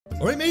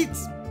Alright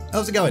mates,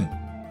 how's it going?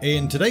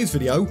 In today's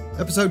video,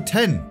 episode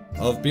 10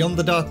 of Beyond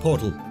the Dark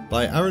Portal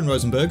by Aaron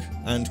Rosenberg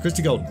and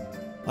Christie Golden.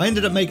 I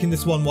ended up making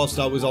this one whilst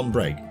I was on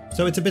break,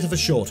 so it's a bit of a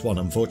short one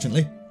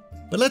unfortunately.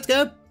 But let's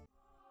go!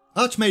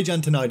 Archmage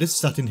Antonidas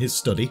sat in his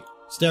study,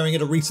 staring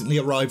at a recently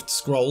arrived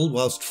scroll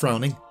whilst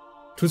frowning.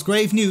 'Twas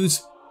grave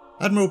news.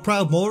 Admiral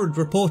Proudmoore had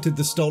reported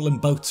the stolen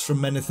boats from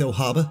Menethil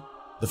Harbour,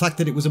 the fact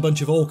that it was a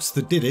bunch of orcs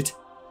that did it,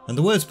 and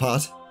the worst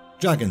part,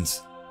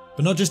 dragons.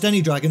 But not just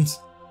any dragons.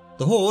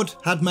 The Horde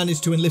had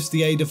managed to enlist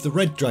the aid of the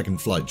Red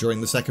Dragonflight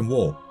during the Second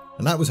War,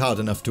 and that was hard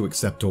enough to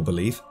accept or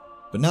believe.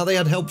 But now they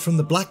had help from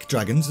the Black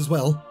Dragons as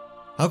well.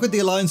 How could the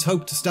Alliance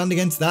hope to stand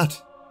against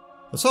that?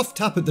 A soft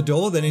tap at the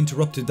door then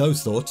interrupted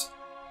those thoughts.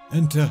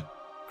 Enter,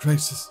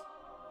 Krasus.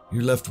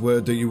 You left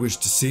word that you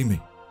wished to see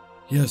me.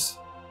 Yes,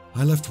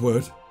 I left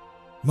word.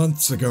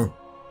 Months ago.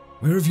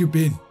 Where have you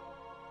been?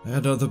 I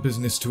had other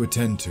business to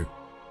attend to.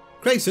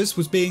 Krasus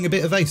was being a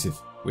bit evasive,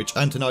 which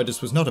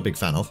Antonidas was not a big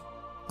fan of.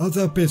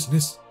 Other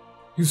business?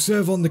 You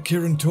serve on the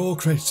Kirin Tor,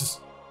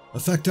 Krasus. A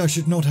fact I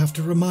should not have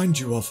to remind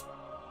you of.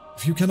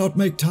 If you cannot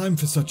make time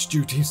for such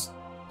duties,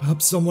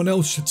 perhaps someone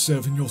else should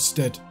serve in your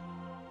stead.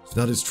 If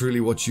that is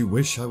truly what you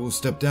wish, I will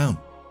step down.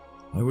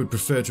 I would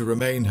prefer to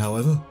remain,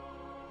 however,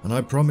 and I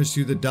promise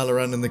you that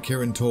Dalaran and the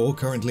Kirin Tor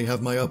currently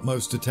have my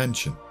utmost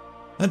attention.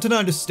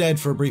 Antonidas stared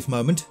for a brief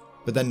moment,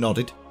 but then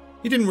nodded.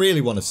 He didn't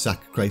really want to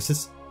sack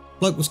Krasus.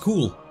 Bloke was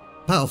cool,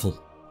 powerful,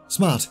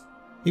 smart,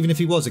 even if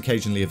he was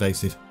occasionally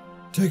evasive.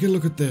 Take a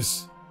look at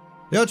this.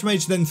 The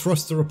Archmage then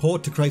thrust the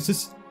report to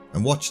Krasus,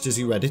 and watched as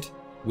he read it,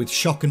 with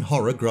shock and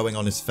horror growing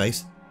on his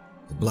face.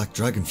 The Black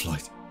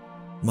Dragonflight.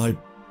 My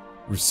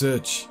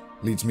research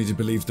leads me to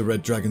believe the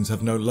Red Dragons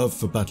have no love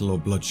for battle or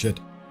bloodshed.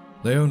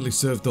 They only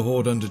serve the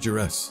Horde under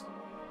duress.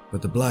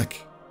 But the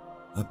Black,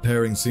 that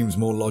pairing seems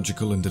more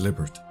logical and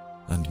deliberate,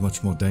 and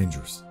much more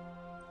dangerous.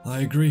 I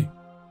agree.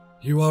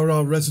 You are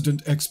our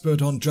resident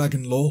expert on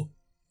dragon lore.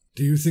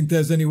 Do you think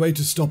there's any way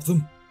to stop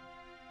them?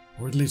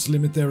 Or at least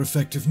limit their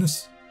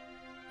effectiveness?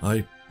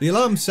 The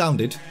alarm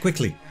sounded,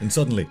 quickly and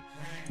suddenly,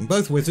 and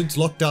both wizards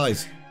locked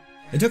eyes.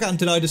 It took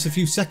Antonidas a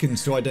few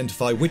seconds to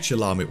identify which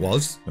alarm it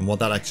was, and what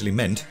that actually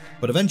meant,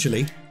 but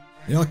eventually...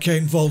 The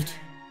arcane vault.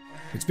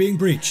 It's being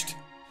breached.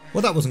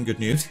 Well, that wasn't good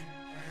news.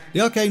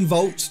 The arcane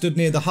vault stood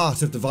near the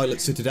heart of the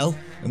Violet Citadel,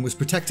 and was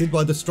protected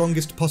by the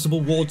strongest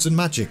possible wards and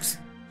magics.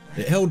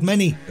 It held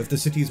many of the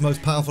city's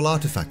most powerful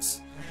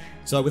artifacts.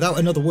 So without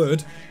another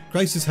word,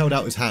 Krasus held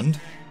out his hand,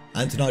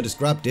 Antonidas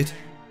grabbed it,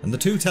 and the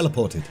two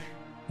teleported.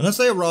 And as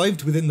they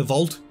arrived within the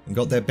vault and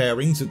got their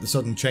bearings at the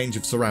sudden change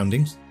of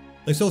surroundings,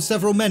 they saw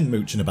several men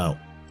mooching about.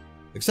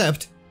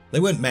 Except, they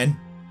weren't men.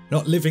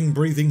 Not living,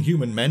 breathing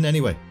human men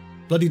anyway.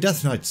 Bloody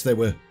Death Knights they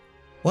were.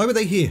 Why were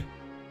they here?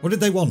 What did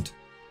they want?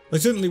 They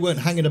certainly weren't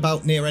hanging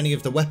about near any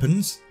of the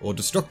weapons or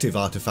destructive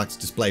artifacts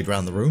displayed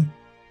around the room.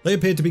 They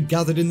appeared to be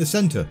gathered in the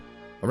centre,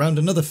 around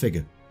another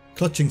figure,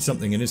 clutching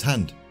something in his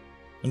hand.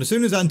 And as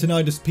soon as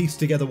Antonidas pieced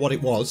together what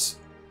it was,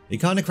 he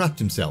kinda crapped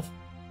himself.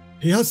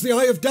 He has the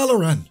Eye of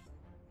Dalaran!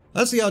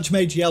 As the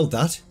Archmage yelled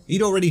that,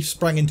 he'd already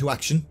sprang into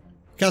action,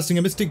 casting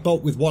a Mystic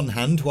Bolt with one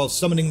hand while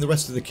summoning the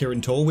rest of the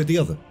Kirin Tor with the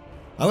other.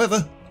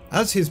 However,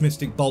 as his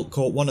Mystic Bolt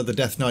caught one of the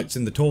Death Knights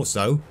in the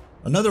torso,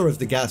 another of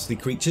the ghastly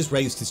creatures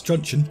raised his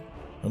truncheon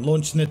and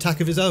launched an attack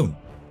of his own.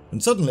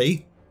 And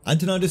suddenly,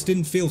 Antonidas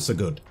didn't feel so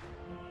good.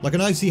 Like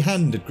an icy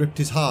hand had gripped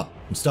his heart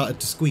and started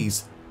to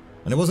squeeze,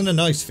 and it wasn't a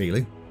nice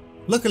feeling.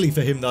 Luckily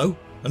for him though,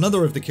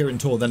 another of the Kirin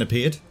Tor then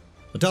appeared,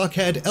 a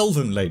dark-haired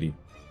elven lady,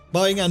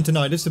 buying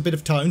Antonidas a bit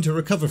of time to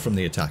recover from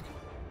the attack.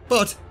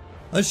 But,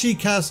 as she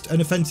cast an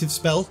offensive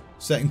spell,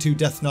 setting two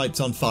Death Knights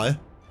on fire,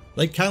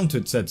 they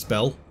countered said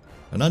spell,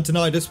 and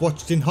Antonidas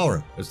watched in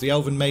horror as the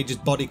elven mage's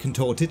body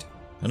contorted,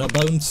 and her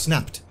bones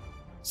snapped.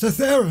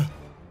 Cythera!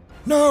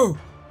 No!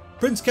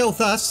 Prince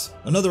Kel'Thas,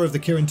 another of the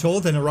Kirin Tor,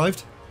 then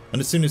arrived,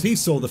 and as soon as he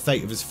saw the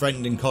fate of his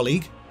friend and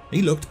colleague,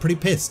 he looked pretty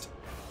pissed.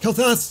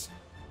 Kel'Thas!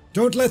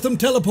 Don't let them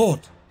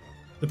teleport!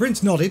 The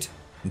prince nodded,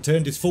 and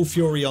turned his full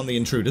fury on the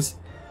intruders,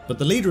 but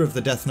the leader of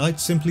the Death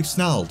Knights simply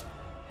snarled.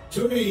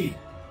 To me!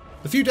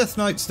 The few Death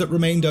Knights that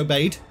remained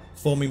obeyed,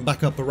 forming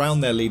back up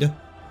around their leader,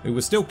 who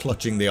was still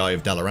clutching the Eye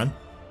of Dalaran,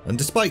 and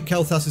despite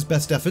Kel'Thas's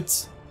best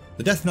efforts,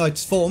 the Death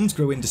Knights' forms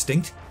grew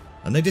indistinct,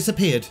 and they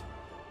disappeared.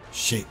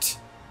 Shit.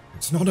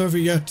 It's not over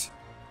yet.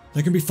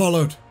 They can be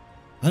followed.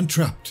 And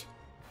trapped.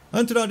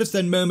 Antonidas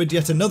then murmured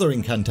yet another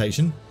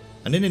incantation,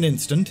 and in an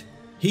instant,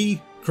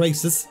 he,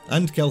 Krasus,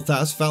 and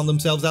Kel'Thas found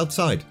themselves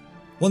outside,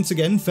 once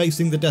again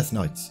facing the Death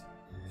Knights.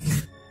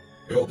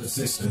 You're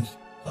persistent,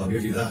 I'll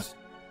give you that.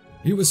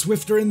 You were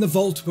swifter in the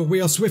vault, but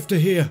we are swifter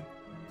here.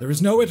 There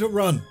is nowhere to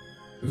run.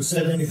 Who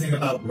said anything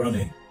about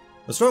running?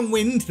 A strong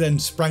wind then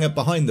sprang up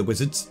behind the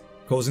wizards,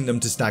 causing them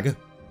to stagger,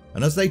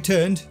 and as they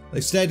turned,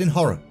 they stared in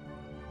horror.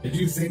 Did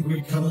you think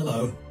we'd come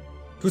alone?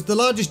 It was the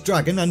largest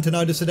dragon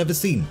Antonidas had ever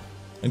seen,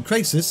 and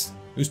Krasus,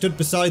 who stood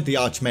beside the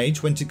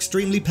Archmage, went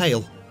extremely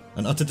pale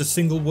and uttered a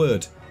single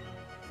word.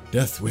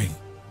 Deathwing.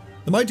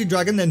 The mighty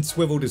dragon then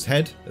swiveled his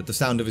head at the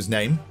sound of his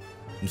name,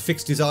 and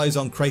fixed his eyes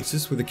on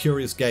Krasus with a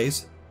curious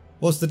gaze.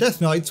 whilst the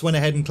Death Knights went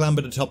ahead and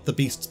clambered atop the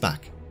beast's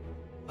back.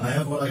 I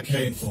have what I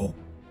came for.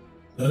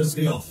 Let us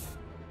be off.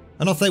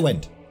 And off they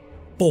went.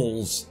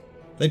 Balls.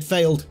 They'd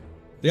failed.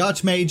 The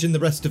Archmage and the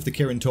rest of the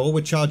Kirin Tor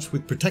were charged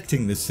with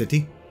protecting this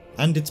city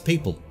and its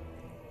people.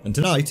 And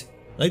tonight,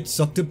 they'd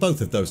sucked at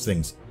both of those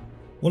things.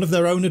 One of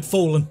their own had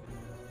fallen,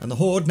 and the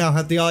Horde now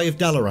had the Eye of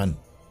Dalaran.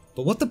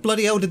 But what the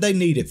bloody hell did they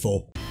need it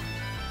for?